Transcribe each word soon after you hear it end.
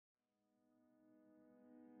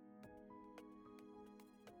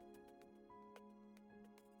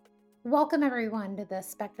Welcome, everyone, to the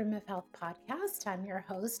Spectrum of Health podcast. I'm your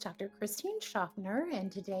host, Dr. Christine Schaffner,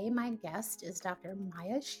 and today my guest is Dr.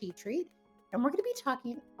 Maya Shetreat, and we're going to be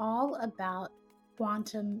talking all about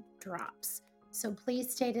quantum drops. So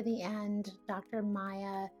please stay to the end. Dr.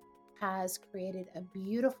 Maya has created a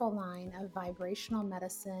beautiful line of vibrational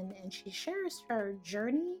medicine, and she shares her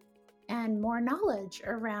journey and more knowledge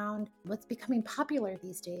around what's becoming popular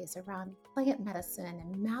these days around plant medicine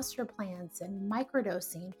and master plants and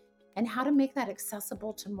microdosing and how to make that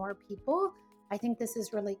accessible to more people. I think this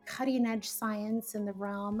is really cutting edge science in the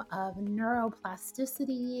realm of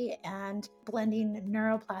neuroplasticity and blending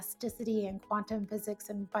neuroplasticity and quantum physics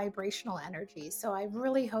and vibrational energy. So I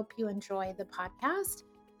really hope you enjoy the podcast.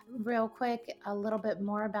 Real quick, a little bit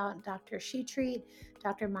more about Dr. Shetreat.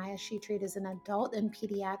 Dr. Maya Shetreat is an adult and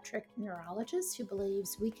pediatric neurologist who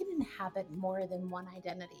believes we can inhabit more than one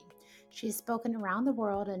identity. She's spoken around the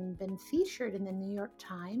world and been featured in the New York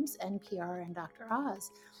Times, NPR, and Dr.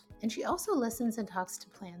 Oz. And she also listens and talks to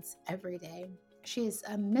plants every day. She's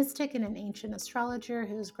a mystic and an ancient astrologer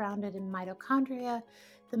who is grounded in mitochondria,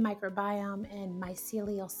 the microbiome, and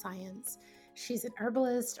mycelial science. She's an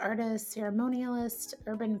herbalist, artist, ceremonialist,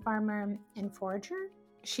 urban farmer, and forager.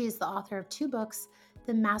 She is the author of two books,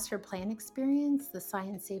 The Master Plan Experience, The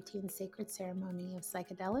Science, Safety, and Sacred Ceremony of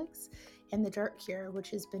Psychedelics, and The Dirt Cure,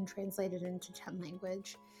 which has been translated into 10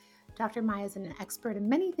 language. Dr. Maya is an expert in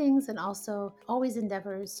many things and also always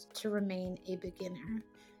endeavors to remain a beginner.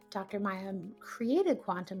 Dr. Maya created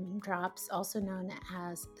quantum drops, also known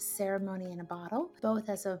as ceremony in a bottle, both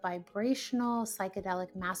as a vibrational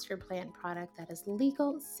psychedelic master plant product that is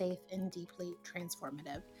legal, safe, and deeply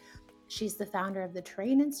transformative. She's the founder of the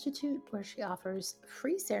Train Institute, where she offers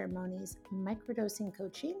free ceremonies, microdosing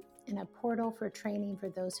coaching, and a portal for training for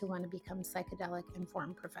those who want to become psychedelic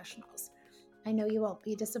informed professionals. I know you won't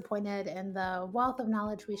be disappointed in the wealth of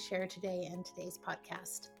knowledge we share today in today's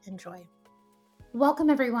podcast. Enjoy. Welcome,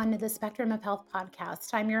 everyone, to the Spectrum of Health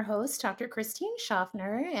podcast. I'm your host, Dr. Christine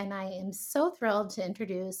Schaffner, and I am so thrilled to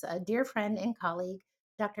introduce a dear friend and colleague,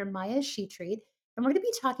 Dr. Maya Shetreat. And we're going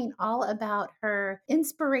to be talking all about her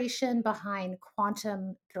inspiration behind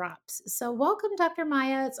quantum drops. So, welcome, Dr.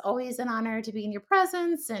 Maya. It's always an honor to be in your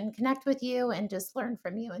presence and connect with you and just learn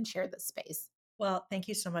from you and share this space. Well, thank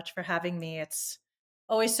you so much for having me. It's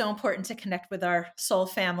always so important to connect with our soul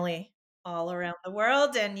family all around the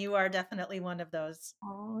world, and you are definitely one of those.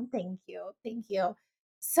 Oh, thank you. Thank you.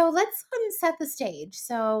 So let's set the stage.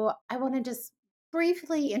 So I want to just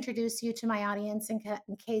briefly introduce you to my audience in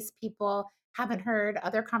case people haven't heard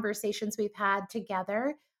other conversations we've had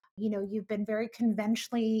together. You know, you've been very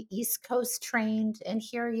conventionally East Coast trained, and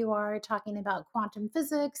here you are talking about quantum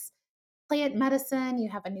physics, plant medicine, you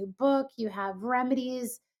have a new book, you have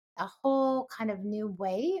remedies, a whole kind of new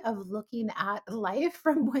way of looking at life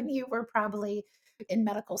from when you were probably in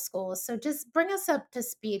medical school. So just bring us up to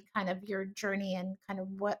speed, kind of your journey and kind of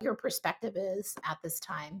what your perspective is at this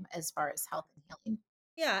time as far as health and healing.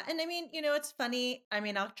 Yeah. And I mean, it's funny. I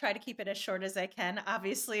mean, I'll try to keep it as short as I can.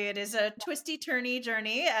 Obviously, it is a twisty, turny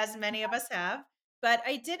journey, as many of us have. But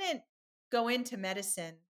I didn't go into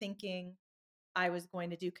medicine thinking I was going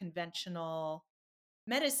to do conventional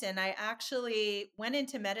medicine. I actually went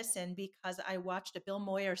into medicine because I watched a Bill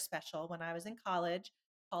Moyer special when I was in college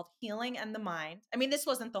called Healing and the Mind. I mean, this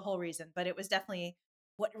wasn't the whole reason, but it was definitely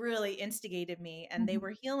what really instigated me. And they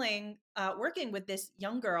Mhm. were working with this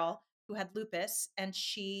young girl who had lupus, and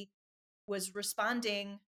she was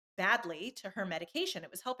responding badly to her medication.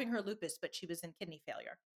 It was helping her lupus, but she was in kidney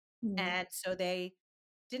failure. Mm. And so they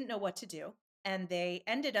didn't know what to do. And they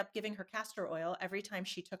ended up giving her castor oil every time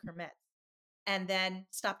she took her meds and then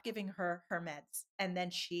stopped giving her her meds. And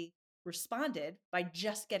then she responded by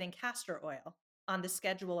just getting castor oil on the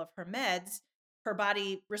schedule of her meds. Her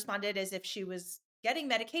body responded as if she was getting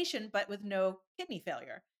medication, but with no kidney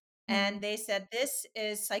failure. Mm. And they said, this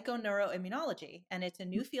is psychoneuroimmunology, and it's a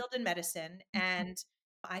new field in medicine. And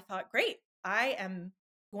I thought, great, I am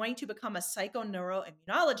going to become a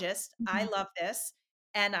psychoneuroimmunologist. I Mhm. love this.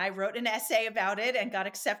 And I wrote an essay about it and got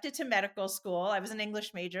accepted to medical school. I was an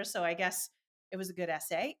English major, so I guess it was a good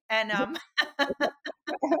essay. And and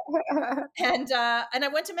I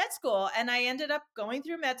went to med school, and I ended up going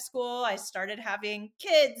through med school. I started having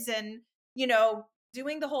kids and,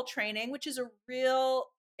 doing the whole training, which is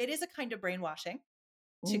it is a kind of brainwashing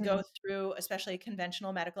to Mhm. go through, especially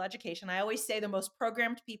conventional medical education. I always say the most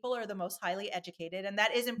programmed people are the most highly educated, and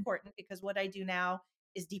that is important because what I do now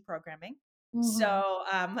is deprogramming. Mhm. So,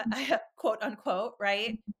 quote unquote,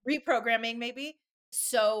 right? Reprogramming maybe.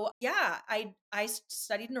 So, yeah, I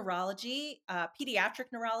studied neurology,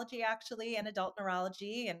 pediatric neurology actually, and adult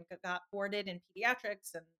neurology, and got boarded in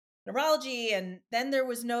pediatrics and neurology, and then there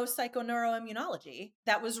was no psychoneuroimmunology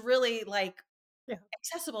that was really like Yeah.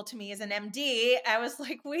 accessible to me as an MD. I was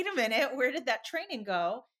like, wait a minute, where did that training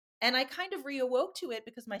go? And I kind of reawoke to it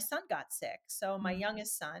because my son got sick. So my Mm.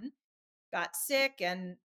 youngest son got sick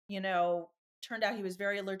and, you know, turned out he was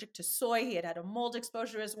very allergic to soy. He had had a mold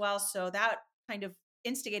exposure as well. So that kind of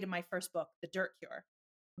instigated my first book, The Dirt Cure.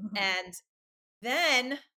 Mhm. And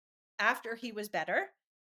then after he was better,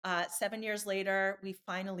 7 years later, we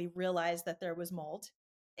finally realized that there was mold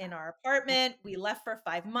in our apartment. We left for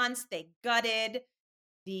 5 months. They gutted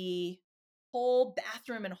the whole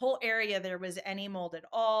bathroom and whole area. There was any mold at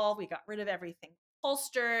all. We got rid of everything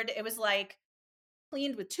holstered. It was like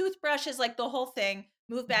cleaned with toothbrushes, like the whole thing,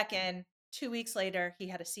 moved back in. 2 weeks later, he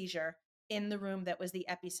had a seizure in the room that was the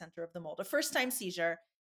epicenter of the mold. A first time seizure.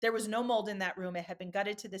 There was no mold in that room. It had been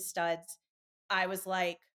gutted to the studs. I was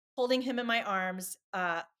like holding him in my arms.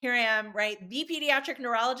 Here I am, right? The pediatric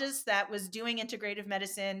neurologist that was doing integrative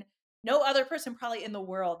medicine. No other person probably in the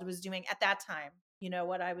world was doing at that time,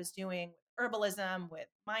 what I was doing with herbalism, with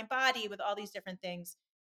my body, with all these different things.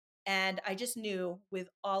 And I just knew with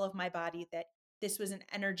all of my body that this was an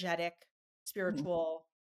energetic, Mhm. spiritual,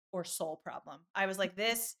 or soul problem. I was like,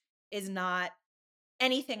 this is not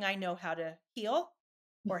anything I know how to heal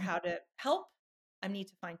or Mhm. how to help. I need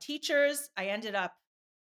to find teachers. I ended up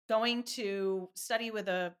going to study with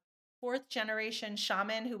a fourth generation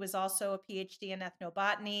shaman who was also a PhD in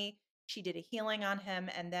ethnobotany. She did a healing on him.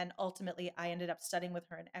 And then ultimately, I ended up studying with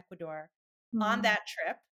her in Ecuador. On Mm. that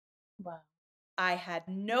trip, Wow. I had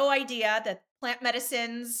no idea that plant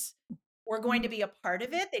medicines were going Mm. to be a part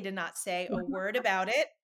of it. They did not say a word about it.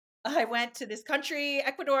 I went to this country,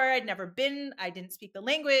 Ecuador. I'd never been. I didn't speak the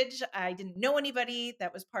language. I didn't know anybody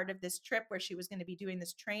that was part of this trip where she was going to be doing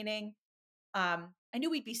this training. I knew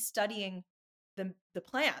we'd be studying the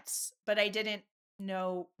plants, but I didn't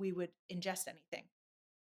know we would ingest anything.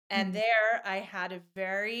 And Mm. there I had a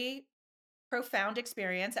very profound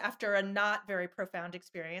experience after a not very profound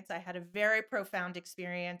experience. I had a very profound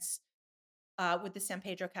experience with the San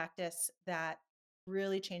Pedro cactus that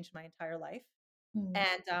really changed my entire life. Mm.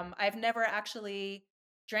 And I've never actually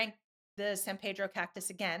drank the San Pedro cactus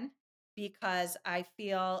again because I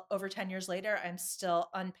feel over 10 years later, I'm still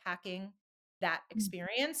unpacking that Mm.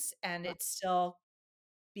 experience and Wow. it's still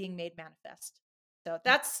being made manifest. So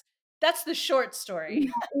that's the short Yeah,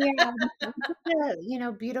 story. yeah, it's such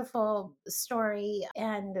a, beautiful story.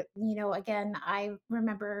 And, again, I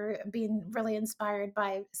remember being really inspired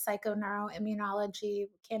by psychoneuroimmunology.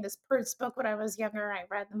 Candace Pert's book when I was younger. I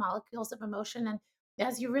read The Molecules of Emotion. And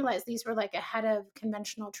as you realize, these were like ahead of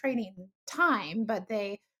conventional training time, but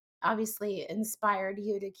they obviously inspired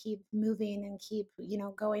you to keep moving and keep,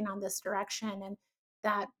 going on this direction. And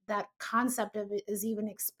that concept of it is even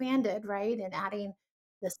expanded, right? And adding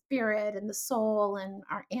the spirit and the soul and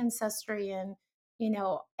our ancestry and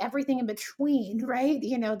everything in between, right?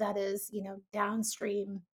 That is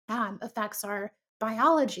downstream, affects our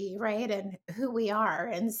biology, right? And who we are.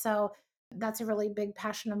 And so that's a really big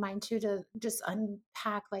passion of mine too, to just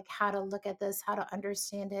unpack like how to look at this, how to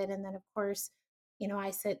understand it. And then of course,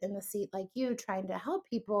 I sit in the seat like you trying to help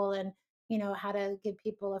people, and how to give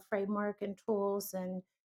people a framework and tools and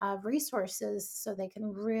resources so they can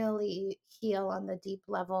really heal on the deep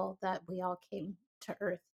level that we all came to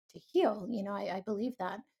earth to heal. I believe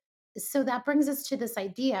that. So that brings us to this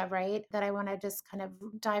idea, right, that I want to just kind of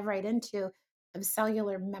dive right into, of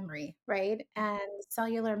cellular memory, right? And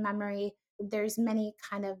cellular memory, there's many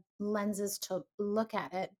kind of lenses to look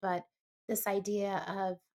at it, but this idea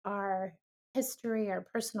of our history, our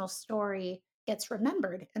personal story gets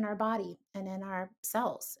remembered in our body and in our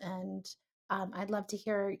cells. And I'd love to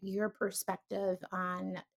hear your perspective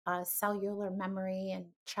on cellular memory and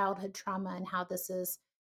childhood trauma and how this is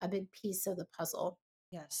a big piece of the puzzle.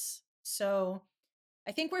 Yes. So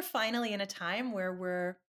I think we're finally in a time where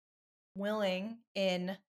we're willing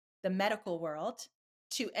in the medical world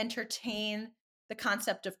to entertain the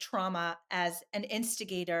concept of trauma as an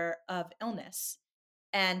instigator of illness.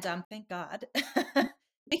 And thank God,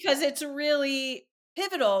 because it's really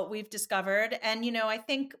pivotal, we've discovered. And, I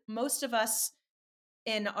think most of us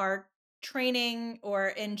in our training or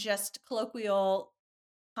in just colloquial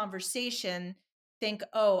conversation think,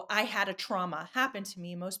 oh, I had a trauma happen to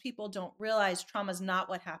me. Most people don't realize trauma is not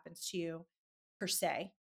what happens to you per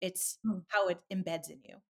se, it's Mm. how it embeds in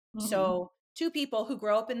you. Mhm. So, two people who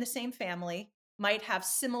grow up in the same family might have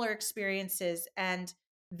similar experiences, and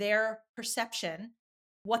their perception,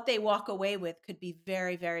 what they walk away with, could be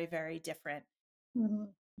very, very, very different.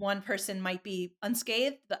 Mhm. One person might be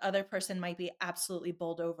unscathed, the other person might be absolutely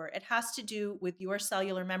bowled over. It has to do with your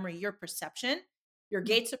cellular memory, your perception, your Mhm.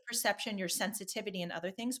 gates of perception, your sensitivity, and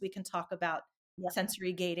other things. We can talk about Yeah.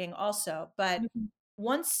 sensory gating also. But Mhm.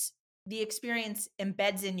 once the experience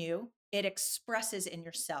embeds in you, it expresses in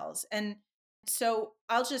your cells. And so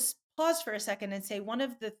I'll just pause for a second and say one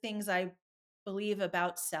of the things I believe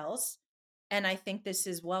about cells, and I think this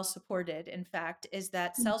is well supported, in fact, is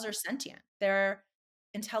that Mhm. cells are sentient. They're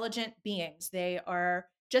intelligent beings. They are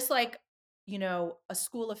just like, a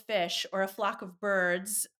school of fish or a flock of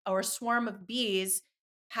birds or a swarm of bees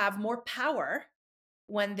have more power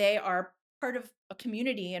when they are part of a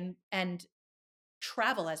community and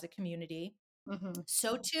travel as a community. Mhm.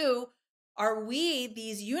 So too are we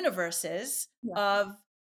these universes Yeah. of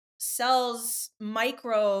cells,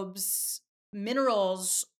 microbes,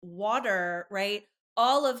 minerals, water, right?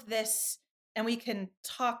 All of this, and we can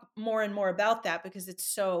talk more and more about that because it's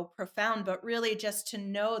so profound, but really just to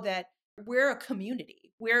know that we're a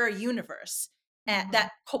community, we're a universe Mhm.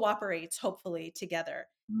 that cooperates hopefully together.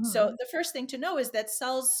 So Mhm. the first thing to know is that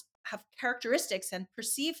cells have characteristics and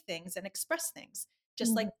perceive things and express things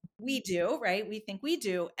just like Mhm. we do, right? We think we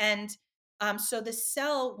do. And so the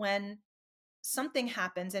cell, when something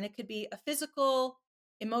happens, and it could be a physical,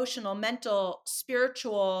 emotional, mental,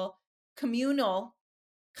 spiritual, communal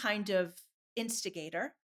kind of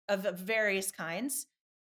instigator of various kinds,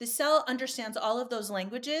 the cell understands all of those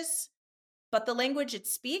languages, but the language it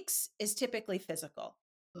speaks is typically physical,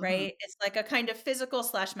 Mhm. right? It's like a kind of physical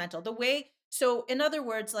slash mental. So in other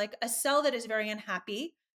words, like a cell that is very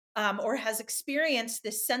unhappy or has experienced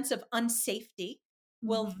this sense of unsafety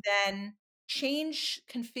will Mhm. then change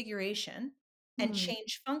configuration and Mhm.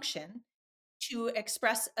 change function to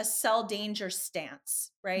express a cell danger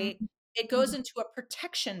stance, right? Mhm. It goes Mhm. into a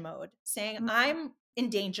protection mode saying, Mhm. I'm in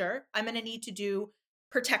danger. I'm going to need to do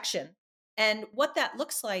protection. And what that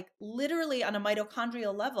looks like literally on a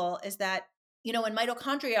mitochondrial level is that, when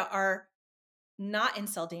mitochondria are not in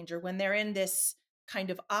cell danger, when they're in this kind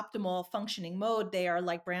of optimal functioning mode, they are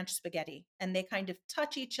like branch spaghetti and they kind of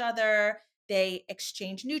touch each other. They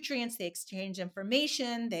exchange nutrients, they exchange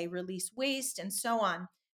information, they release waste, and so on.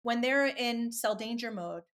 When they're in cell danger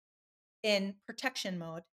mode, in protection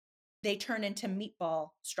mode, they turn into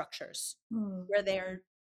meatball structures Mhm. where they're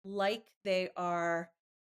like they are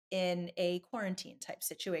in a quarantine type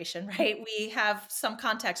situation, right? We have some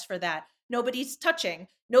context for that. Nobody's touching,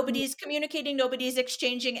 Mhm. nobody's communicating, nobody's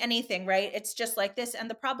exchanging anything, right? It's just like this. And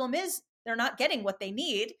the problem is they're not getting what they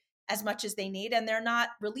need as much as they need, and they're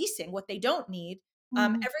not releasing what they don't need.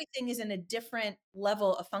 Mhm. Everything is in a different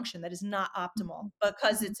level of function that is not optimal Mhm.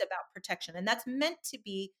 because Mhm. it's about protection. And that's meant to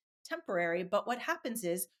be temporary. But what happens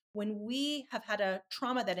is when we have had a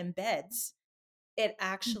trauma that embeds, it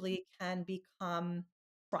actually can become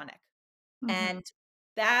chronic. Mhm. And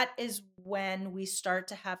that is when we start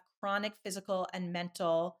to have chronic physical and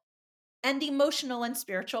mental and emotional and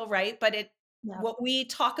spiritual, right? But Yeah. what we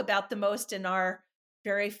talk about the most in our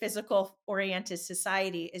very physical oriented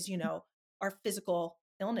society is, our physical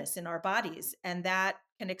illness in our bodies. And that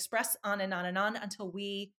can express on and on and on until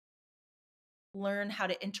we learn how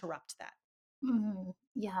to interrupt that. Mhm.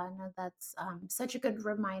 Yeah, no, that's such a good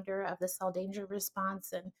reminder of the cell danger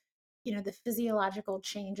response and, the physiological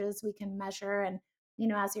changes we can measure. And,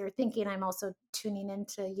 as you're thinking, I'm also tuning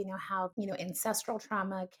into, how, ancestral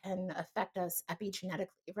trauma can affect us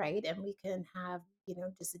epigenetically, right? And we can have,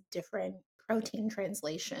 just a different protein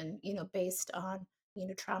translation, based on,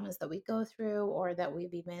 traumas that we go through or that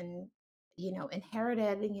we've even,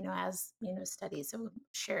 inherited, as, studies have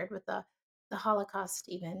shared with the Holocaust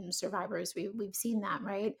even survivors. We've seen that,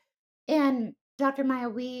 right? And Dr. Maya,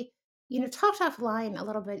 we talked offline a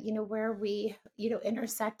little bit, where we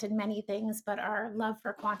intersect in many things, but our love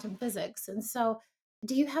for quantum physics. And so,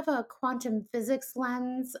 do you have a quantum physics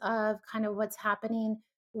lens of kind of what's happening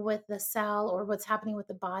with the cell or what's happening with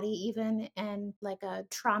the body, even in like a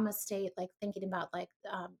trauma state, like thinking about like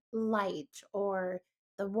light or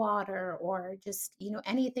the water or just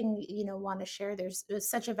anything want to share? There's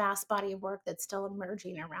such a vast body of work that's still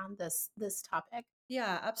emerging around this topic.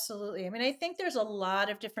 Yeah, absolutely. I mean, I think there's a lot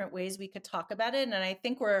of different ways we could talk about it. And I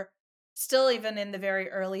think we're still even in the very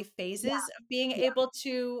early Yeah. phases of being Yeah. able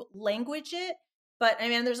to language it. But I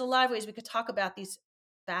mean, there's a lot of ways we could talk about these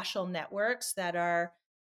fascial networks that are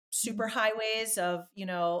super Mhm. highways of,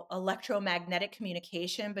 electromagnetic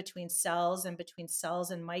communication between cells and between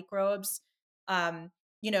cells and microbes, and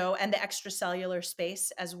the extracellular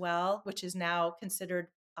space as well, which is now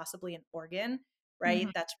considered possibly an organ, right?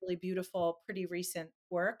 Mhm. That's really beautiful, pretty recent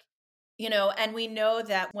work. And we know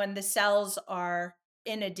that when the cells are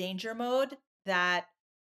in a danger mode, that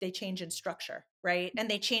they change in structure, right? And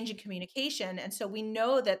they change in communication. And so we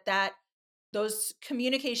know that those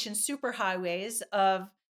communication superhighways of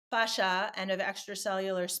fascia and of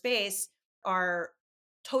extracellular space are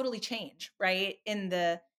totally change, right? In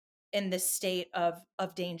the state of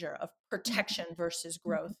danger, of Mhm. protection versus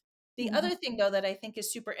Mhm. growth. The Mhm. other thing though that I think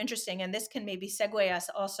is super interesting, and this can maybe segue us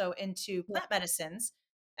also into Yeah. plant medicines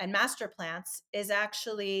and master plants, is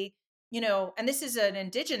actually, and this is an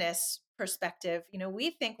indigenous perspective, we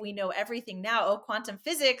think we know everything now. Oh, quantum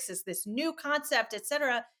physics is this new concept,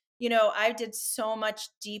 etc. I did so much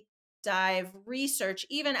deep dive research,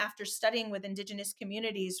 even after studying with indigenous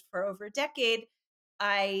communities for over a decade.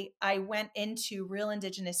 I went into real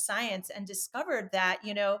indigenous science and discovered that,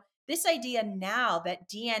 this idea now that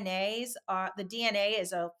the DNA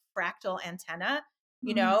is a fractal antenna,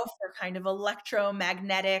 Mhm. for kind of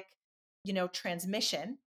electromagnetic,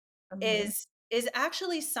 transmission Mhm. is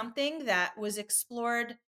actually something that was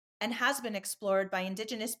explored and has been explored by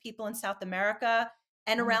indigenous people in South America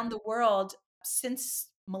and Mhm. around the world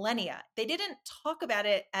since millennia. They didn't talk about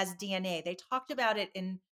it as DNA. They talked about it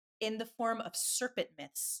in the form of serpent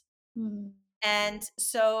myths. Mhm. And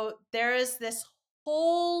so there is this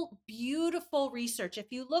whole beautiful research.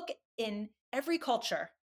 If you look in every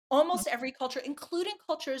culture, almost every culture, including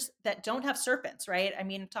cultures that don't have serpents, right? I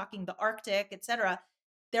mean, talking the Arctic, etc.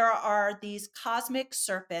 There are these cosmic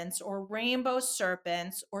serpents or rainbow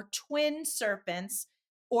serpents or twin serpents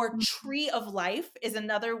or Mhm. tree of life is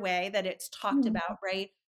another way that it's talked Mhm. about,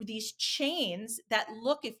 right? These chains that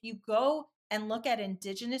look, if you go and look at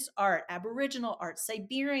indigenous art, Aboriginal art,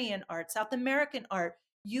 Siberian art, South American art,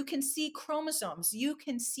 you can see chromosomes, you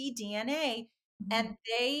can see DNA. Mhm. And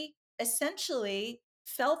they essentially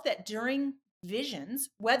felt that during visions,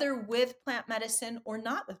 whether with plant medicine or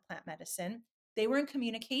not with plant medicine, they were in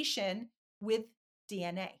communication with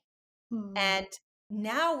DNA. Mhm. And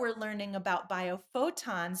now we're learning about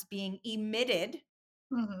biophotons being emitted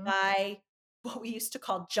Mhm. by what we used to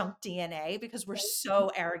call junk DNA because we're Right. so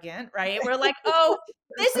arrogant, right? We're like, "Oh,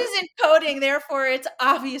 this isn't coding, therefore it's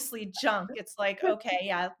obviously junk." It's like, "Okay,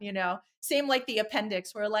 yeah," same like the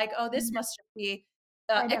appendix. We're like, "Oh, this Mhm. must be,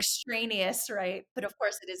 I know. extraneous," right? But of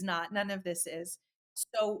course it is not. None of this is.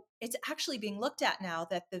 So, it's actually being looked at now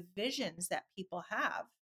that the visions that people have,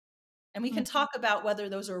 and we can Mhm. talk about whether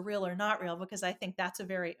those are real or not real because I think that's a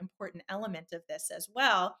very important element of this as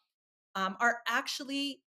well, are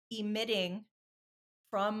actually emitting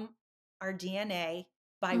from our DNA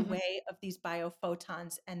by Mhm. way of these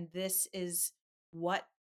biophotons. And this is what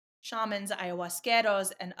shamans,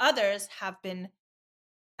 ayahuasqueros, and others have been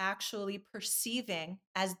actually perceiving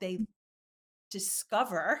as they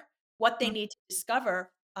discover what they Mhm. need to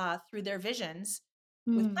discover through their visions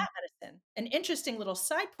with Mhm. plant medicine. An interesting little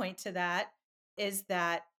side point to that is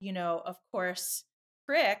that, of course,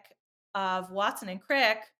 Crick of Watson and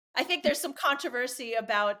Crick, I think there's some controversy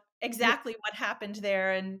about Yeah. exactly what happened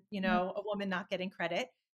there and, a woman not getting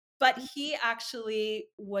credit. But he actually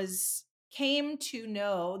came to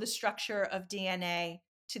know the structure of DNA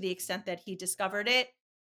to the extent that he discovered it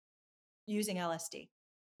using LSD.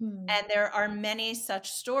 Mhm. And there are many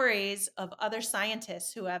such stories of other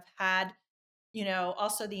scientists who have had,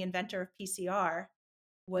 also the inventor of PCR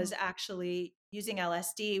was Mhm. actually using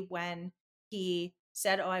LSD when he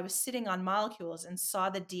said, "Oh, I was sitting on molecules and saw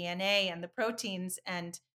the DNA and the proteins,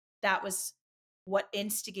 and that was what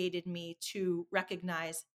instigated me to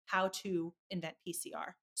recognize how to invent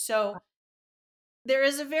PCR." So there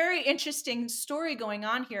is a very interesting story going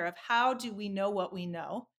on here of how do we know what we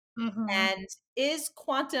know? Mhm. And is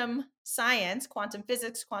quantum science, quantum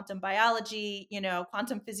physics, quantum biology,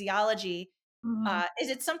 quantum physiology, Mhm. is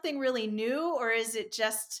it something really new or is it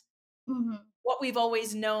just Mhm. what we've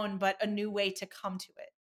always known, but a new way to come to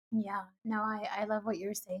it? Yeah. No, I love what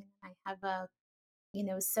you're saying. I have a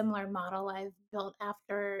similar model I've built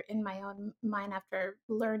after in my own mind after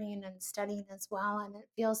learning and studying as well. And it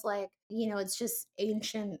feels like, it's just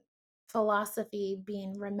ancient philosophy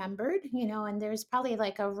being remembered, and there's probably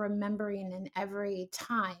like a remembering in every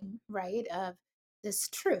time, right? Of this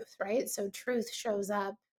truth, right? So truth shows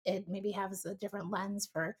up, it maybe has a different lens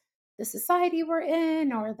for the society we're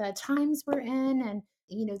in or the times we're in. And,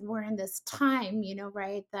 we're in this time,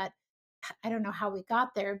 right? That I don't know how we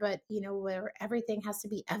got there, but where everything has to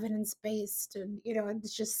be evidence based and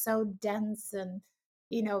it's just so dense and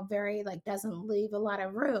very like doesn't leave a lot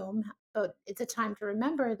of room. But it's a time to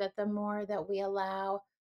remember that the more that we allow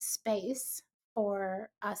space for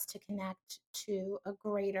us to connect to a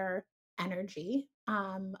greater energy,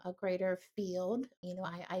 a greater field.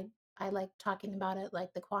 I like talking about it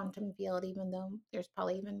like the quantum field, even though there's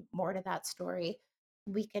probably even more to that story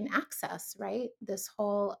we can access, right? This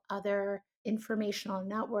whole other informational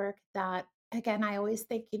network that again, I always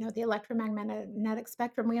think, the electromagnetic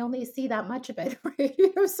spectrum, we only see that much of it, right?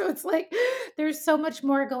 So it's like there's so much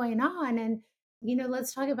more going on. And,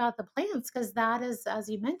 let's talk about the plants because that is, as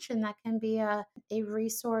you mentioned, that can be a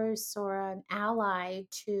resource or an ally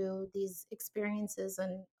to these experiences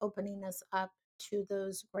and opening us up to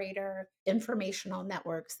those greater informational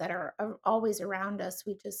networks that are always around us.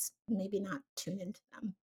 We just maybe not tune into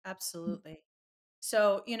them. Absolutely.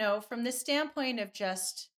 So, from the standpoint of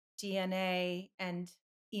just DNA and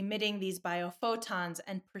emitting these biophotons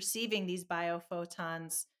and perceiving these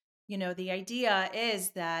biophotons, the idea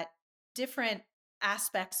is that different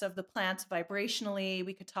aspects of the plants vibrationally,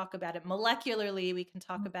 we could talk about it molecularly, we can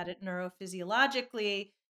talk about it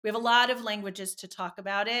neurophysiologically. We have a lot of languages to talk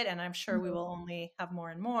about it, and I'm sure we Mhm, will only have more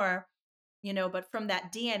and more, but from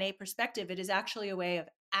that DNA perspective, it is actually a way of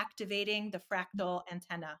activating the fractal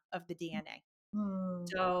antenna of the DNA.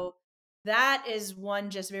 mhm, So that is one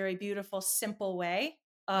just very beautiful, simple way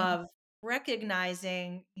mhm, of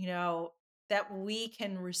recognizing, that we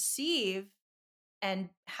can receive and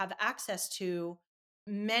have access to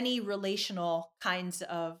many relational kinds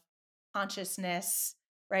of consciousness,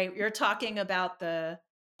 right? You're talking about the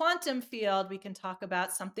quantum field. We can talk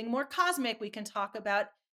about something more cosmic. We can talk about,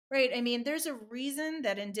 right? I mean, there's a reason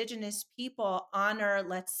that indigenous people honor,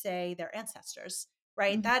 let's say, their ancestors,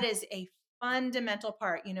 right? mhm, That is a fundamental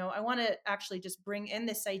part. I want to actually just bring in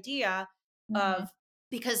this idea mhm, of,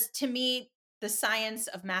 because to me, the science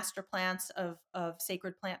of master plants of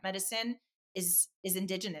sacred plant medicine is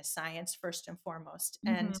indigenous science first and foremost. mhm,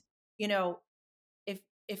 And you know,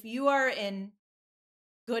 if you are in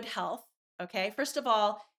good health, okay, first of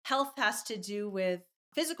all, health has to do with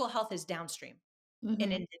physical health is downstream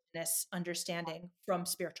in mhm, indigenous understanding from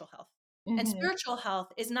spiritual health. And mhm, spiritual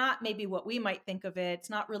health is not maybe what we might think of it. It's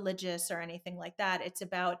not religious or anything like that. It's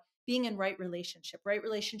about being in right relationship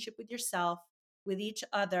with yourself, with each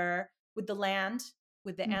other, with the land,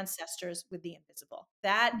 with the mhm, ancestors, with the invisible.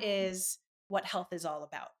 That is what health is all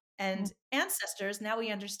about. mhm, And ancestors, now we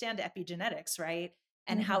understand epigenetics, right?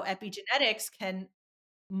 And mhm, how epigenetics can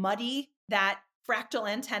muddy that fractal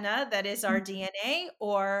antenna that is our DNA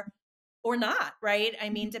or not, right? I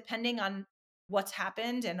mean, depending on what's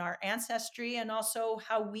happened in our ancestry and also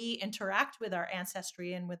how we interact with our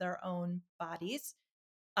ancestry and with our own bodies.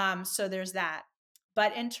 So there's that.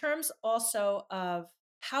 But in terms also of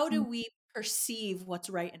how do mhm, we perceive what's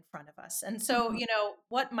right in front of us? And so, mhm,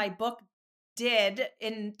 what my book did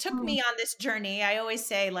and took mhm, me on this journey, I always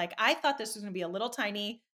say, like, I thought this was going to be a little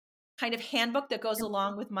tiny kind of handbook that goes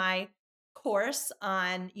along with my course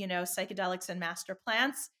on, psychedelics and master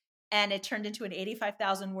plants. And it turned into an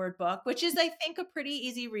 85,000 word book, which is, I think, a pretty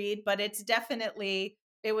easy read, but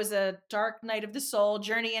it was a dark night of the soul,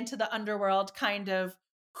 journey into the underworld kind of,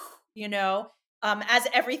 you know, as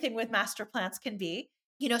everything with master plants can be.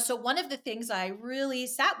 So one of the things I really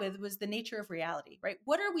sat with was the nature of reality, right?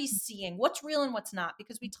 What are we seeing? What's real and what's not?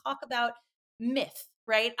 Because we talk about myth,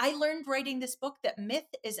 right? I learned writing this book that myth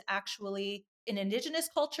is actually in indigenous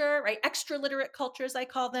culture, right? Extra literate cultures, I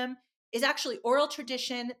call them, is actually oral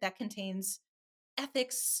tradition that contains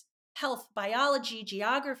ethics, health, biology,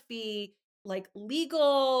 geography, like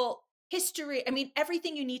legal history. I mean,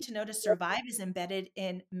 everything you need to know to survive is embedded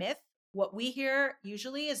in myth. What we hear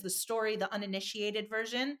usually is the story, the uninitiated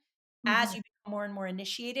version. As mhm, you become more and more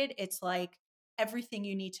initiated, it's like everything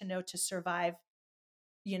you need to know to survive,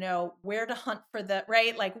 where to hunt for the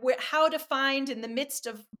right, like how to find in the midst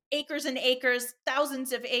of acres and acres,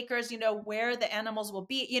 thousands of acres, where the animals will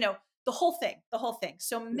be, the whole thing.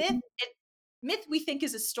 So myth we think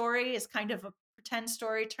is a story, is kind of a pretend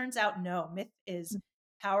story. Turns out, no, myth is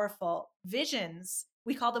powerful. Visions,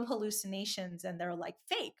 we call them hallucinations, and they're like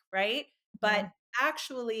fake, right? But mhm,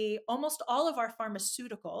 actually, almost all of our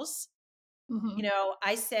pharmaceuticals, mhm,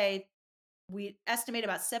 I say we estimate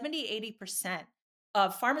about 70-80%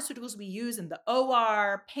 of pharmaceuticals we use in the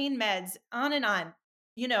OR, pain meds, on and on.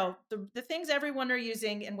 The things everyone are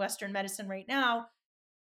using in Western medicine right now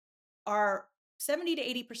are 70 to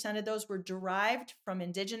 80% of those were derived from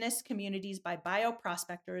indigenous communities by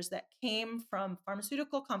bioprospectors that came from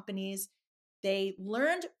pharmaceutical companies. They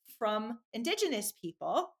learned from indigenous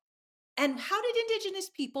people. And how did indigenous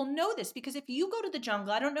people know this? Because if you go to the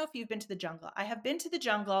jungle, I don't know if you've been to the jungle. I have been to the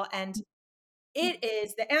jungle, and it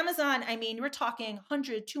is the Amazon. I mean, we're talking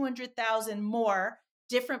 100, 200,000 more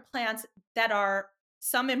different plants that are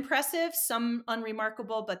some impressive, some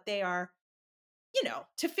unremarkable, but they are,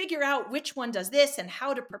 to figure out which one does this and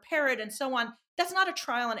how to prepare it and so on. That's not a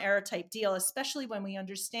trial and error type deal, especially when we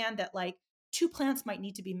understand that like two plants might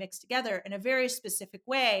need to be mixed together in a very specific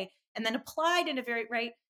way and then applied in a very,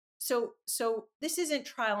 right. So this isn't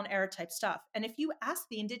trial and error type stuff. And if you ask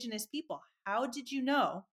the indigenous people, how did you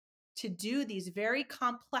know to do these very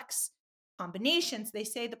complex combinations? They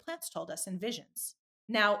say the plants told us in visions.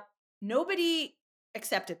 Now, nobody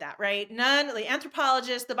accepted that, right? None, the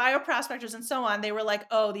anthropologists, the bioprospectors, and so on, they were like,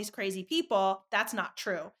 oh, these crazy people, that's not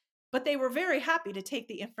true. But they were very happy to take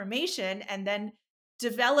the information and then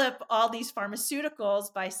develop all these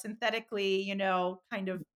pharmaceuticals by synthetically, kind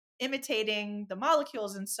of imitating the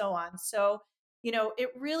molecules and so on. So, it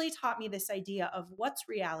really taught me this idea of what's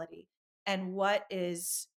reality and what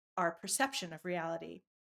is our perception of reality.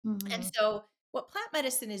 And Mhm. so, what plant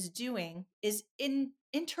medicine is doing is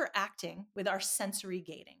interacting with our sensory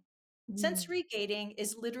gating. Mhm. Sensory gating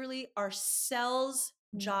is literally our cell's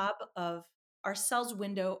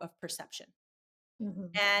window of perception.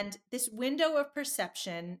 Mhm. And this window of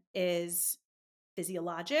perception is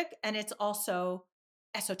physiologic and it's also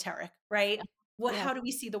esoteric, right? Yeah. How do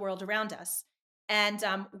we see the world around us? And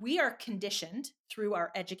we are conditioned through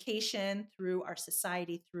our education, through our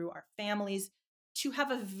society, through our families to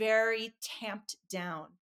have a very tamped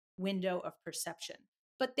down window of perception.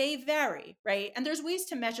 But they vary, right? And there's ways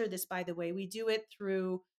to measure this, by the way. We do it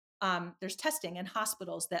through, there's testing in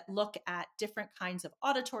hospitals that look at different kinds of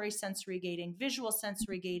auditory sensory gating, visual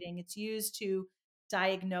sensory gating. It's used to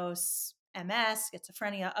diagnose MS,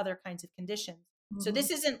 schizophrenia, other kinds of conditions. So Mhm.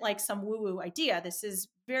 this isn't like some woo-woo idea. This is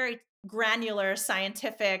very granular,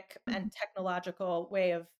 scientific, Mhm. and technological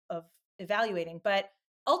way of evaluating. But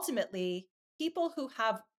ultimately, people who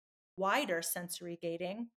have wider sensory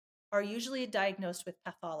gating are usually diagnosed with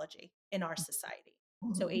pathology in our society.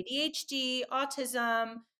 So Mhm. ADHD,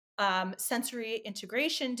 autism, sensory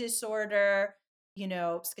integration disorder,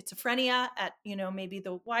 schizophrenia at, maybe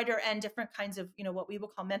the wider end, different kinds of, what we will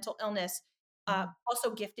call mental illness, Mhm.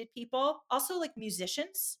 also gifted people, also like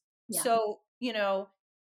musicians. Yeah. So,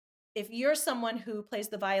 if you're someone who plays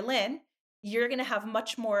the violin, you're going to have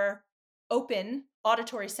much more open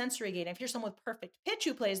auditory sensory gain. If you're someone with perfect pitch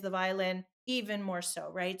who plays the violin, even more so,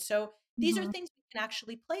 right? So these are Mhm. things we can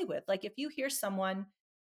actually play with. Like if you hear someone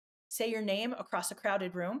say your name across a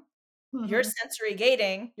crowded room, your Mhm. sensory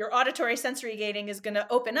gating, your auditory sensory gating is going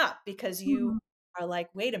to open up because you Mhm. are like,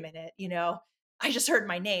 wait a minute, I just heard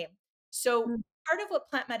my name. So Mhm. part of what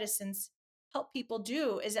plant medicines help people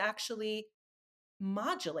do is actually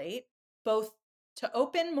modulate both to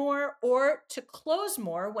open more or to close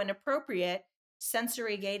more when appropriate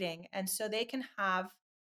sensory gating. And so they can have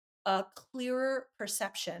a clearer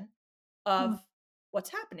perception Mhm. of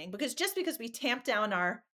what's happening. Because just because we tamp down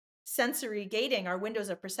our sensory gating, our windows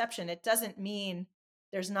of perception, it doesn't mean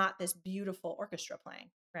there's not this beautiful orchestra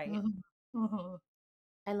playing, right? Mhm. Mhm.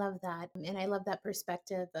 I love that. And I love that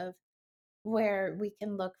perspective of where we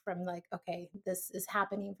can look from like, okay, this is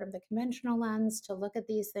happening from the conventional lens to look at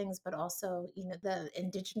these things, but also, the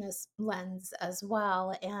indigenous lens as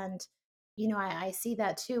well. And, I see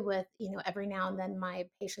that too with, every now and then my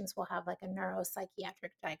patients will have like a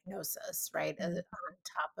neuropsychiatric diagnosis, right? Mhm. On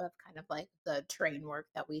top of kind of like the terrain work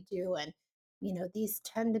that we do. And, these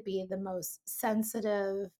tend to be the most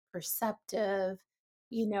sensitive, perceptive,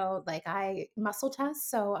 like I muscle test.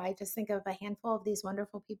 So I just think of a handful of these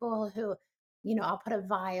wonderful people who, I'll put a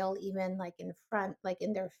vial even like in front, like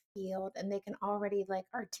in their field, and they can already like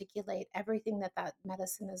articulate everything that that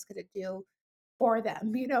medicine is going to do for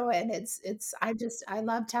them, and I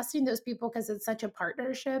love testing those people because it's such a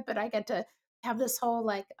partnership, and I get to have this whole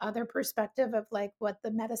like other perspective of like what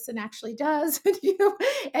the medicine actually does,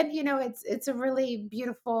 it's a really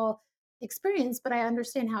beautiful experience, but I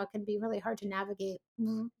understand how it can be really hard to navigate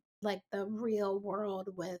like the real world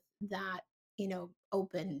with that,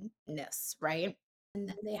 openness, right? And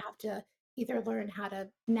then they have to either learn how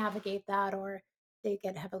to navigate that or they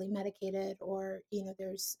get heavily medicated or,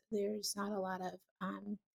 there's not a lot of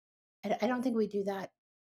I don't think we do that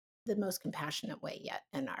the most compassionate way yet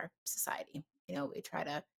in our society. We try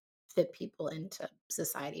to fit people into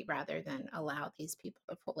society rather than allow these people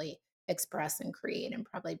to fully express and create and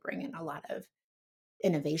probably bring in a lot of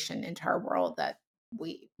innovation into our world that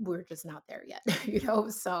we're just not there yet,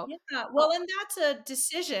 so Yeah, uh, well, and that's a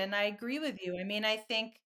decision. I agree with you. I mean, I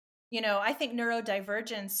think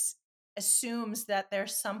neurodivergence assumes that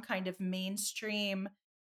there's some kind of mainstream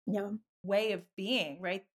yeah. way of being,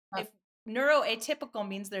 right? uh, If neuroatypical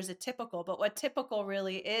means there's a typical, but what typical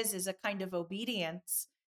really is a kind of obedience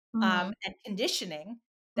mhm, and conditioning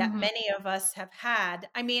that mhm, many of us have had.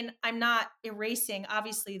 I mean, I'm not erasing,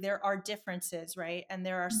 obviously, there are differences, right? And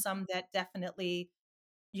there are some that definitely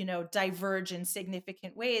diverge in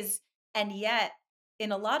significant ways. And yet,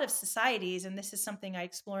 in a lot of societies, and this is something I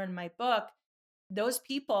explore in my book, those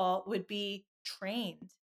people would be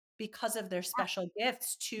trained because of their special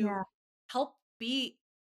gifts to Yeah. help be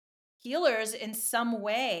healers in some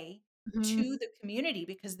way Mhm. to the community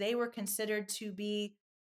because they were considered to be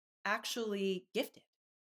actually gifted,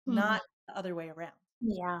 Mhm. not the other way around.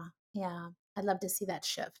 Yeah, yeah. I'd love to see that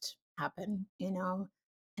shift happen,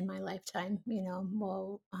 in my lifetime.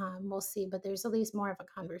 We'll see, but there's at least more of a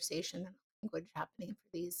conversation and language happening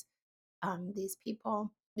for these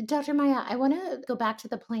people. Dr. Maya, I want to go back to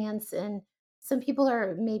the plants, and some people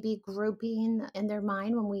are maybe grouping in their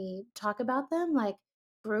mind when we talk about them, like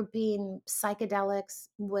grouping psychedelics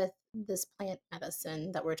with this plant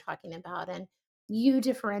medicine that we're talking about. And you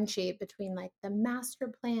differentiate between like the master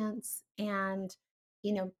plants and,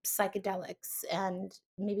 psychedelics, and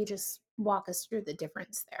maybe just walk us through the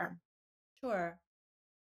difference there. Sure.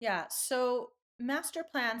 Yeah. So master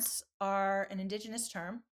plants are an indigenous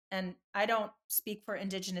term, and I don't speak for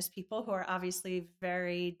indigenous people who are obviously a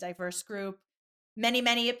very diverse group. Many,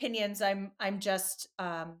 many opinions. I'm just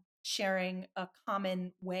sharing a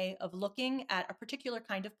common way of looking at a particular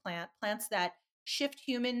kind of plants that shift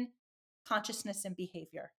human consciousness and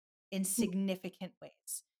behavior in significant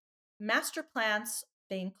ways. Master plants,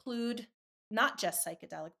 they include not just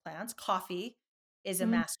psychedelic plants. Coffee is a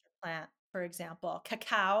Mhm, master plant, for example.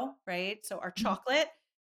 Cacao, right? So our mhm, chocolate,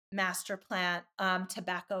 master plant.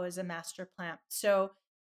 Tobacco is a master plant. So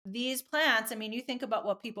these plants, I mean, you think about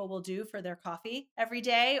what people will do for their coffee every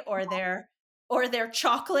day or their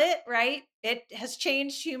chocolate, right? It has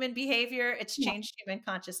changed human behavior. It's yeah. changed human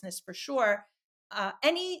consciousness for sure.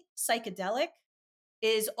 Any psychedelic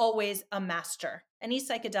is always a master. Any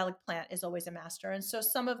psychedelic plant is always a master. And so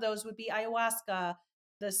some of those would be ayahuasca,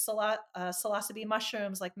 the psilocybe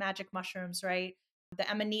mushrooms, like magic mushrooms, right? The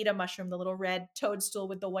amanita mushroom, the little red toadstool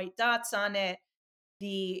with the white dots on it,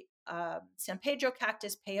 the San Pedro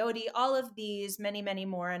cactus, peyote, all of these, many, many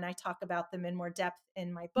more. And I talk about them in more depth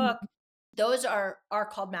in my book. Mhm, Those are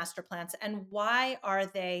called master plants. And why are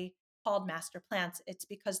they called master plants? It's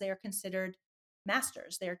because they are considered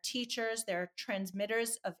masters. They're teachers, they're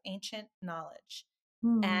transmitters of ancient knowledge.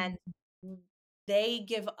 mm, And they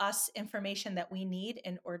give us information that we need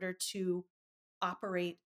in order to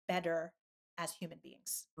operate better as human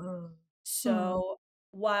beings. mm, mm, So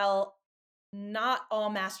while not all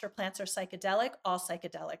master plants are psychedelic, all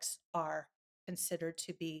psychedelics are considered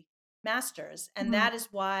to be masters. And mm, that is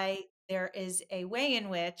why there is a way in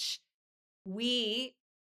which we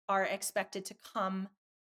are expected to come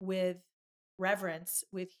with reverence,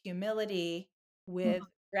 with humility, with mm,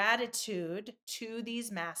 gratitude to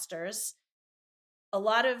these masters. A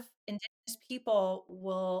lot of indigenous people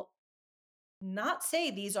will not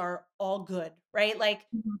say these are all good, right? Like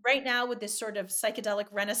mhm, right now with this sort of psychedelic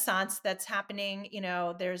renaissance that's happening,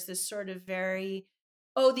 there's this sort of very,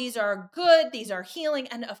 oh, these are good, these are healing.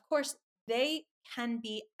 And of course, they can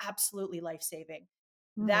be absolutely life saving.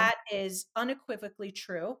 mhm, That is unequivocally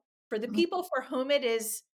true. For the mhm, people for whom it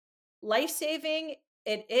is life saving,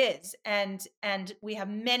 it is. And we have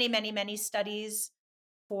many, many, many studies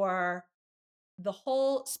for the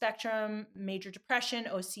whole spectrum, major depression,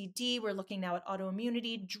 OCD. We're looking now at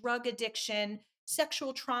autoimmunity, drug addiction,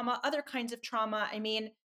 sexual trauma, other kinds of trauma. I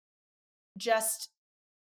mean, just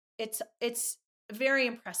it's very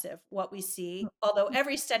impressive what we see. Although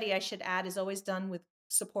every study I should add is always done with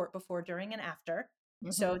support before, during, and after.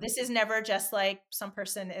 So mhm, this is never just like some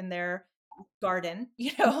person in their garden.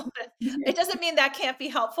 It doesn't mean that can't be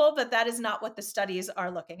helpful, but that is not what the studies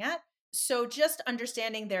are looking at. So just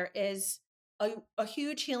understanding there is a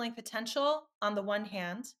huge healing potential on the one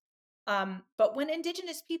hand. But when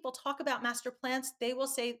indigenous people talk about master plants, they will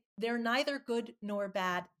say they're neither good nor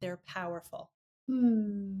bad, they're powerful.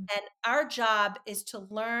 mm, And our job is to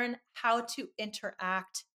learn how to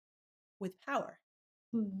interact with power.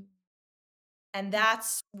 mm, And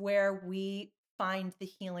that's where we find the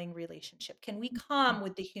healing relationship. Can we come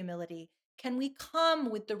with the humility? Can we come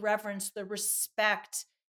with the reverence, the respect,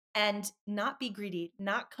 and not be greedy,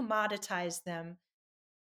 not commoditize them?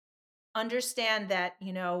 Understand that,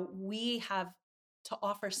 we have to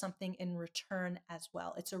offer something in return as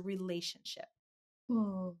well. It's a relationship.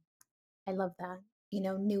 mm. I love that,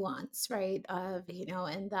 nuance, right?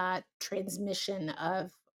 And that transmission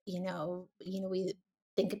of, we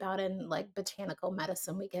think about in like botanical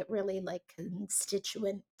medicine, we get really like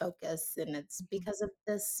constituent focus, and it's Mhm. because of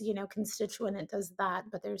this, constituent, it does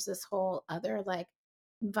that. But there's this whole other like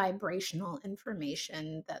vibrational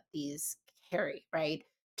information that these carry, right?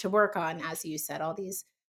 To work on, as you said, all these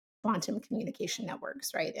quantum communication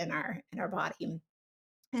networks, right, in our body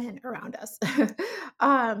and around us.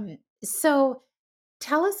 So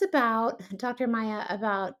tell us about, Dr. Maya,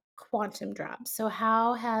 about quantum drops. So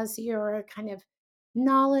how has your kind of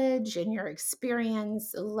knowledge and your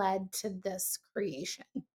experience led to this creation?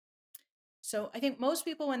 So I think most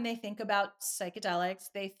people, when they think about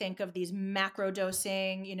psychedelics, they think of these macro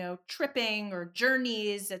dosing, tripping or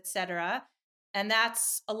journeys, etc. And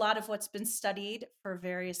that's a lot of what's been studied for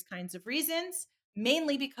various kinds of reasons,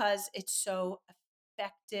 mainly because it's so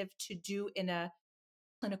effective to do in a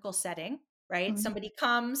clinical setting, right? Mhm, Somebody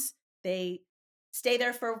comes, they stay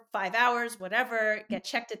there for 5 hours, whatever, get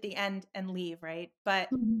checked at the end and leave, right?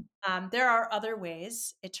 But mhm, there are other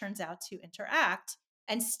ways, it turns out, to interact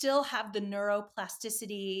and still have the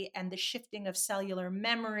neuroplasticity and the shifting of cellular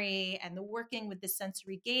memory and the working with the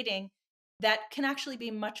sensory gating that can actually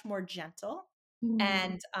be much more gentle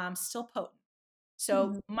mhm, and still potent.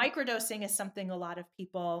 So mhm, microdosing is something a lot of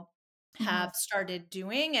people mhm. have started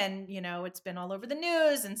doing, and it's been all over the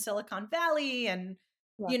news and Silicon Valley, and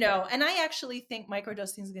Yeah. and I actually think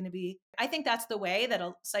microdosing is going to be, I think that's the way that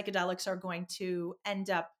psychedelics are going to end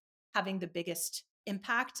up having the biggest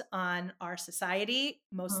impact on our society,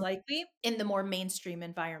 most Mhm, likely in the more mainstream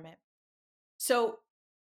environment. So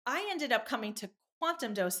I ended up coming to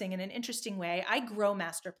quantum dosing in an interesting way. I grow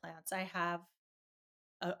master plants. I have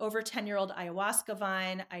a over 10-year-old ayahuasca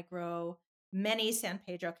vine. I grow many San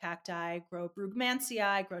Pedro cacti. I grow brugmansia.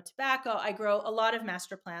 I grow tobacco. I grow a lot of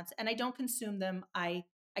master plants, and I don't consume them. I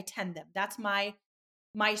tend them. That's my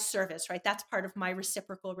service, right? That's part of my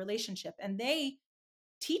reciprocal relationship, and they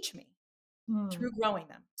teach me mhm. through growing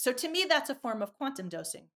them. So to me, that's a form of quantum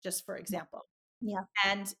dosing, just for Yeah. example. Yeah.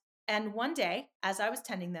 And one day, as I was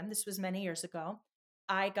tending them, this was many years ago,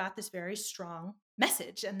 I got this very strong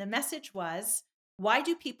message. And the message was, why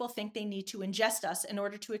do people think they need to ingest us in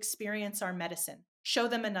order to experience our medicine? Show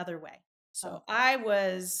them another way. So Oh, I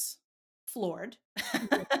was floored,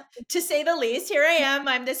 yeah. to say the least. Here I am.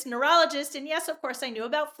 I'm this neurologist. And yes, of course, I knew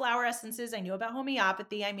about flower essences. I knew about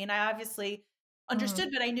homeopathy. I mean, I obviously Mhm, understood,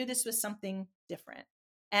 but I knew this was something different.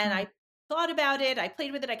 And mhm, I thought about it, I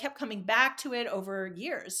played with it, I kept coming back to it over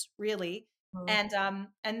years, really, mhm,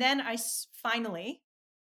 and then finally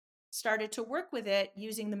started to work with it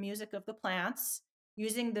using the music of the plants,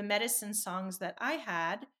 using the medicine songs that I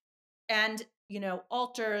had, and,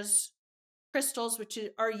 altars, crystals, which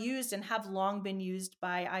are used and have long been used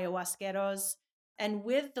by ayahuasqueros. And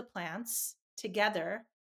with the plants together,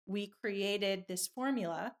 we created this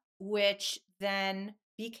formula, which then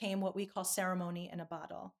became what we call ceremony in a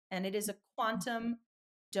bottle. And it is a quantum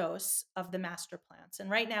dose of the master plants. And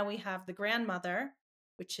right now we have the grandmother,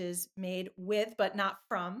 which is made with, but not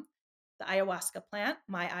from, the ayahuasca plant,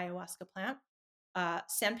 my ayahuasca plant,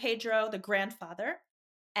 San Pedro, the grandfather,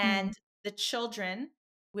 mhm, and the children,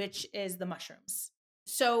 which is the mushrooms.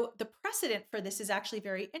 So the precedent for this is actually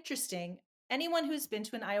very interesting. Anyone who's been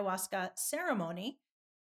to an ayahuasca ceremony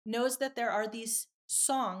knows that there are these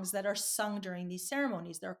songs that are sung during these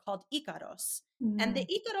ceremonies. They're called icaros. And the mhm,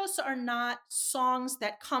 icaros are not songs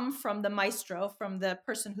that come from the maestro, from the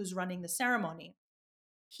person who's running the ceremony.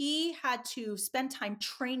 He had to spend time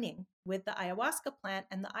training with the ayahuasca plant,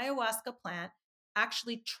 and the ayahuasca plant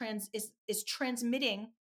actually is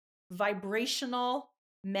transmitting vibrational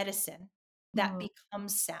medicine that mhm,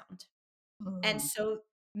 becomes sound. And mhm, so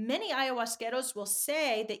many ayahuasqueros will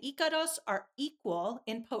say the icaros are equal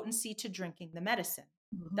in potency to drinking the medicine.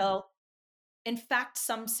 mhm, They'll, in fact,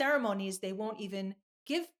 some ceremonies, they won't even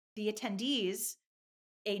give the attendees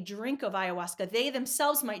a drink of ayahuasca. They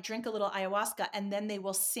themselves might drink a little ayahuasca and then they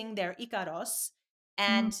will sing their icaros,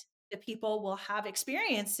 mhm, and the people will have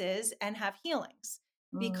experiences and have healings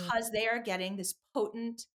mhm, because they are getting this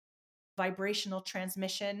potent vibrational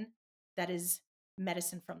transmission that is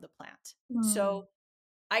medicine from the plant. mhm, So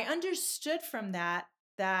I understood from that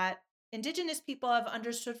indigenous people have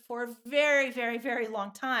understood for a very, very, very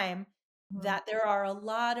long time mhm, that there are a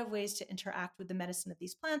lot of ways to interact with the medicine of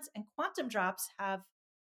these plants, and quantum drops have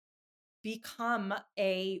become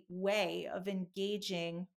a way of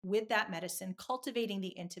engaging with that medicine, cultivating the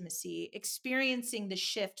intimacy, experiencing the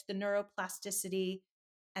shift, the neuroplasticity,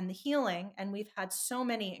 and the healing. And we've had so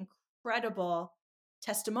many incredible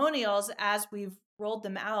testimonials as we've rolled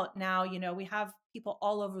them out. Now, we have people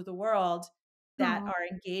all over the world that oh. are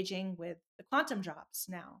engaging with the quantum drops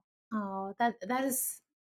now. Oh, that is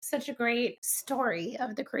such a great story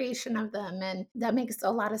of the creation of them, and that makes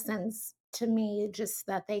a lot of sense to me, just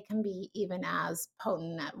that they can be even as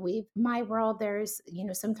potent. My world, there's,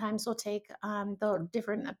 sometimes we'll take the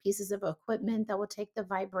different pieces of equipment that will take the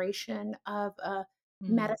vibration of a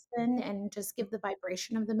Mm, medicine and just give the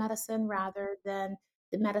vibration of the medicine rather than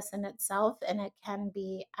the medicine itself, and it can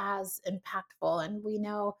be as impactful. And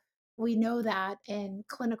we know that in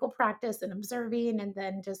clinical practice and observing, and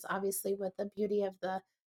then just obviously with the beauty of the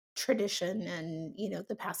tradition and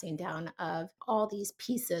the passing down of all these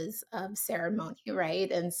pieces of ceremony,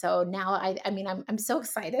 right? And so now I mean I'm so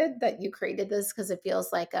excited that you created this because it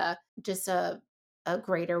feels like a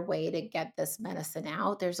greater way to get this medicine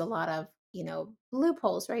out. There's a lot of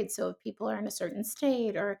loopholes, right? So if people are in a certain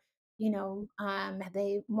state or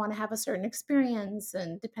they want to have a certain experience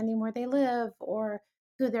and depending where they live or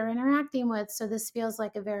who they're interacting with. So this feels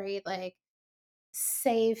like a very like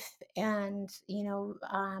safe and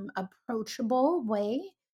approachable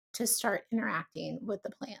way to start interacting with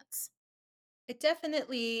the plants. It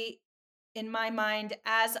definitely, in my mind,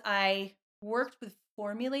 as I worked with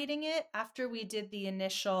formulating it after we did the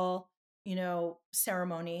initial,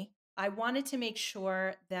 ceremony, I wanted to make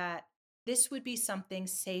sure that this would be something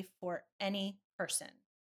safe for any person.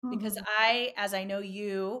 Because Mhm. as I know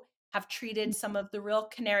you, have treated some of the real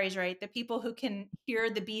canaries, right? The people who can hear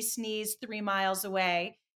the bee sneeze 3 miles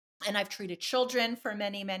away. And I've treated children for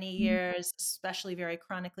many, many Mhm. years, especially very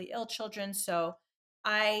chronically ill children. So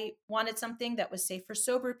I wanted something that was safe for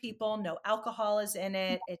sober people. No alcohol is in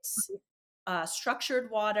it. It's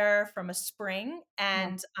structured water from a spring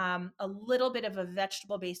Yeah. and a little bit of a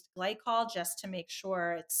vegetable based glycol just to make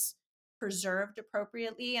sure it's preserved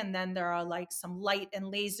appropriately. And then there are like some light and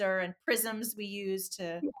laser and prisms we use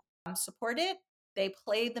to support it. They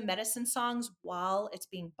play the medicine songs while it's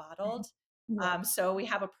being bottled. Yeah. So we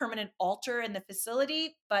have a permanent altar in the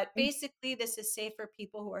facility, but basically, this is safe for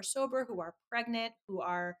people who are sober, who are pregnant, who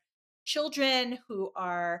are children, who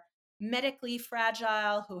are medically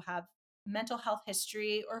fragile, who have mental health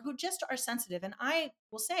history, or who just are sensitive. And I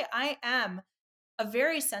will say, I am a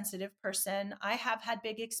very sensitive person. I have had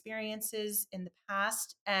big experiences in the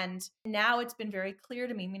past, and now it's been very clear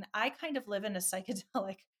to me. I mean, I kind of live in a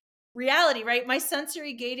psychedelic reality, right? My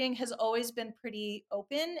sensory gating has always been pretty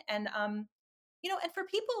open. And and for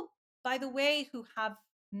people, by the way, who have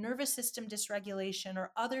nervous system dysregulation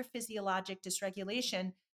or other physiologic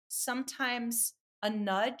dysregulation, sometimes a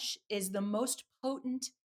nudge is the most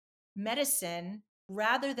potent medicine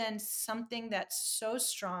rather than something that's so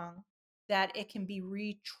strong that it can be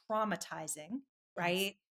re-traumatizing, Yes.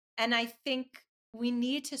 right? And I think we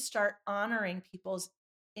need to start honoring people's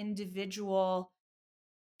individual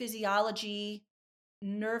physiology,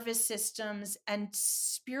 nervous systems, and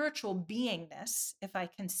spiritual beingness, if I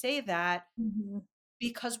can say that, Mhm.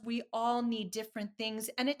 because we all need different things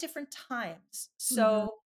and at different times. Mhm.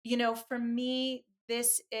 So, for me,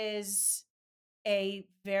 this is a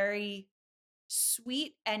very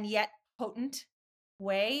sweet and yet potent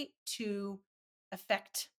way to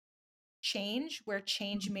affect change where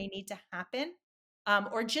change Mhm. may need to happen,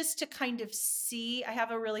 or just to kind of see. I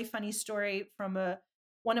have a really funny story from a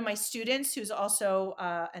one of my students who's also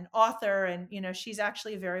an author, and she's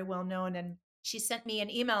actually very well known. And she sent me an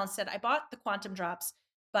email and said, "I bought the quantum drops,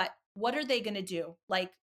 but what are they going to do?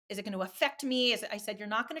 Like, is it going to affect me?" I said, "You're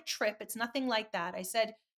not going to trip. It's nothing like that." I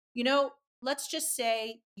said, "You know, let's just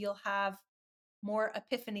say you'll have more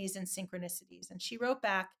epiphanies and synchronicities." And she wrote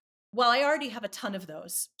back, "Well, I already have a ton of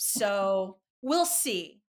those. So we'll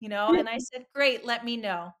see." And I said, "Great, let me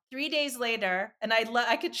know." 3 days later, and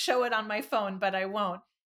I could show it on my phone, but I won't.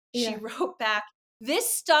 She Yeah. wrote back, "This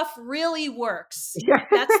stuff really works." Yeah.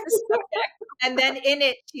 That's the subject. And then in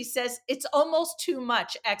it, she says, "It's almost too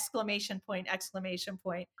much!" Exclamation point, exclamation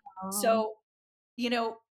point. Um,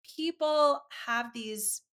 So, people have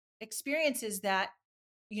these experiences that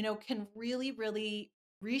can really, really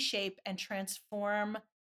reshape and transform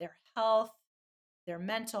their health, their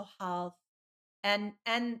mental health,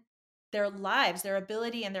 and their lives, their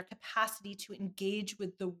ability and their capacity to engage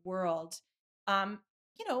with the world. Um,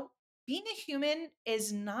 you know, Being a human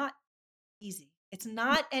is not easy. It's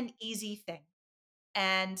not an easy thing.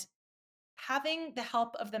 And having the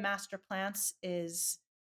help of the master plants is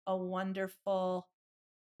a wonderful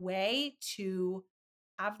way to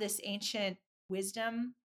have this ancient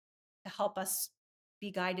wisdom to help us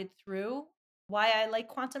be guided through. Why I like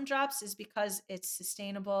quantum drops is because it's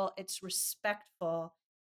sustainable, it's respectful,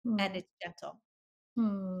 and mm, it's gentle.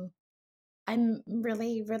 hmm. I'm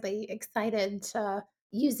really, really excited to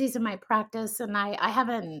use these in my practice, and I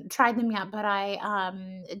haven't tried them yet, but I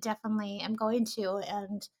definitely am going to.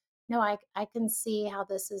 And no, I can see how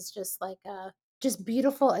this is just like a just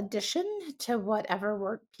beautiful addition to whatever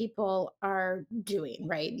work people are doing,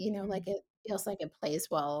 right? Like Mhm. it feels like it plays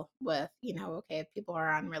well with okay, if people are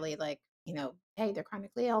on really like hey, they're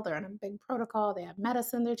chronically ill, they're on a big protocol, they have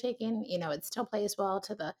medicine they're taking, it still plays well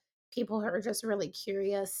to the people who are just really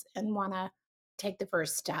curious and want to take the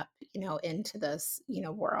first step, into this,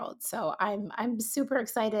 world. So I'm super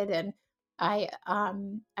excited and I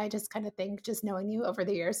just kind of think, just knowing you over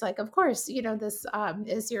the years, like, of course, this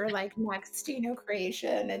is your like next,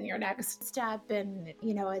 creation and your next step. And,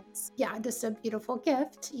 it's, yeah, just a beautiful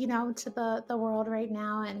gift, to the world right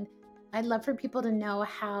now. And I'd love for people to know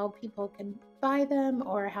how people can buy them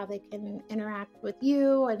or how they can interact with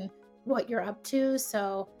you and what you're up to.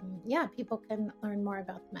 So, yeah, people can learn more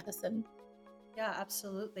about the medicine. Yeah,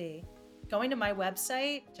 absolutely. Going to my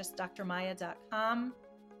website, just drmaya.com,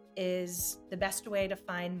 is the best way to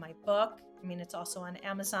find my book. I mean, it's also on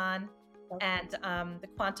Amazon. And the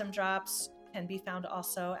Quantum Drops can be found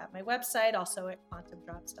also at my website, also at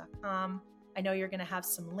quantumdrops.com. I know you're going to have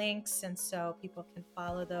some links, and so people can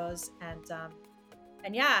follow those.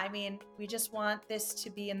 And yeah, I mean, we just want this to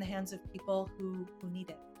be in the hands of people who need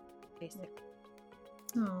it, basically.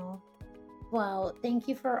 Oh, well, thank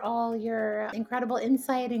you for all your incredible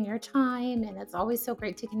insight and your time. And it's always so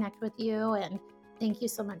great to connect with you. And thank you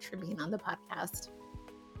so much for being on the podcast.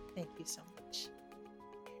 Thank you so much.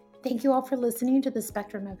 Thank you all for listening to the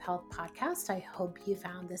Spectrum of Health podcast. I hope you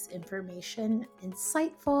found this information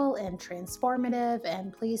insightful and transformative.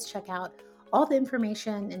 And please check out all the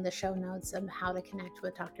information in the show notes on how to connect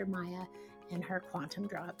with Dr. Maya and her quantum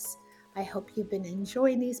drops. I hope you've been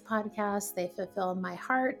enjoying these podcasts. They fulfill my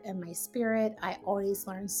heart and my spirit. I always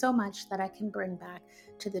learn so much that I can bring back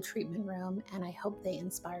to the treatment room, and I hope they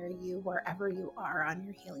inspire you wherever you are on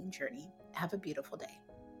your healing journey. Have a beautiful day.